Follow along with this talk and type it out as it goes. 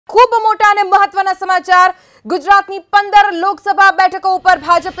खूब मोटा અને મહત્વના સમાચાર ગુજરાતની 15 લોકસભા બેઠકો ઉપર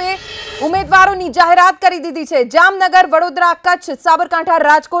ભાજપે ઉમેદવારોની જાહેરાત કરી દીધી છે। જામનગર, વડોદરા, કચ્છ, સાબરકાંઠા,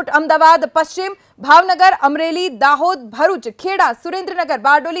 રાજકોટ, અમદાવાદ, પશ્ચિમ, ભાવનગર, અમરેલી, દાહોદ, ભરૂચ, ખેડા, સુરેન્દ્રનગર,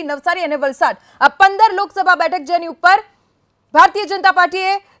 બારડોલી, નવસારી અને વલસાડ આ 15 લોકસભા બેઠક જેની ઉપર ભારતીય જનતા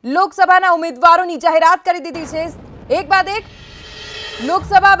પાર્ટીએ લોકસભાના ઉમેદવારોની જાહેરાત કરી દીધી છે। એક બાદ એક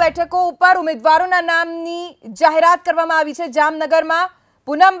લોકસભા બેઠકો ઉપર ઉમેદવારોના નામની જાહેરાત કરવામાં આવી છે। જામનગરમાં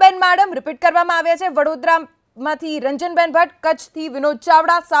પૂનમબેન મેડમ રિપીટ કરવામાં આવ્યા છે, વડોદરામાંથી રંજનબેન ભટ્ટ, કચ્છથી વિનોદ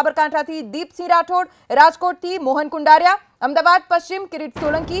ચાવડા, સાબરકાંઠાથી દીપસિંહ રાઠોડ, રાજકોટથી મોહન કુંડારિયા, અમદાવાદ પશ્ચિમ કિરીટ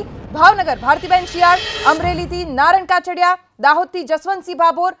સોલંકી, ભાવનગર ભારતીબેન શિયાળ, અમરેલીથી નારણ કાછડિયા, દાહોદથી જસવંતસિંહ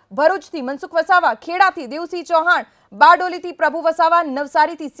ભાભોર, ભરૂચથી મનસુખ વસાવા, ખેડાથી દેવસિંહ ચૌહાણ, બારડોલીથી પ્રભુ વસાવા,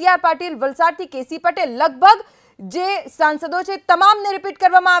 નવસારીથી સીઆર પાટીલ, વલસાડથી કેસી પટેલ। લગભગ જે સાંસદો છે તમામને રિપીટ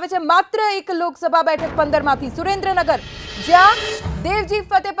કરવામાં આવે છે। માત્ર એક લોકસભા બેઠક 15 માંથી સુરેન્દ્રનગર, જ્યાં દેવજી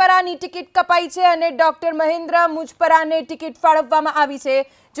ફતેપરાની ટિકિટ કપાઈ છે અને ડોક્ટર મહેન્દ્ર મુજપરાને ટિકિટ ફાળવવામાં આવી છે।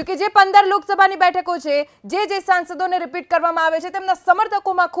 જો કે જે 15 લોકસભાની બેઠકો છે, જે સાંસદોને રિપીટ કરવામાં આવે છે તેમના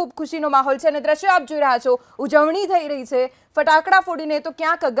સમર્થકોમાં ખૂબ ખુશીનો માહોલ છે અને દ્રશ્ય આપ જોઈ રહ્યા છો, ઉજવણી થઈ રહી છે। ફટાકડા ફોડીને તો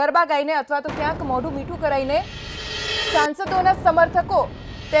ક્યાંક ગરબા ગાઈને અથવા તો ક્યાંક મોઢું મીઠું કરાઈને સાંસદોના સમર્થકો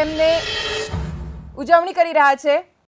તેમને ઉજવણી કરી રહ્યા છે।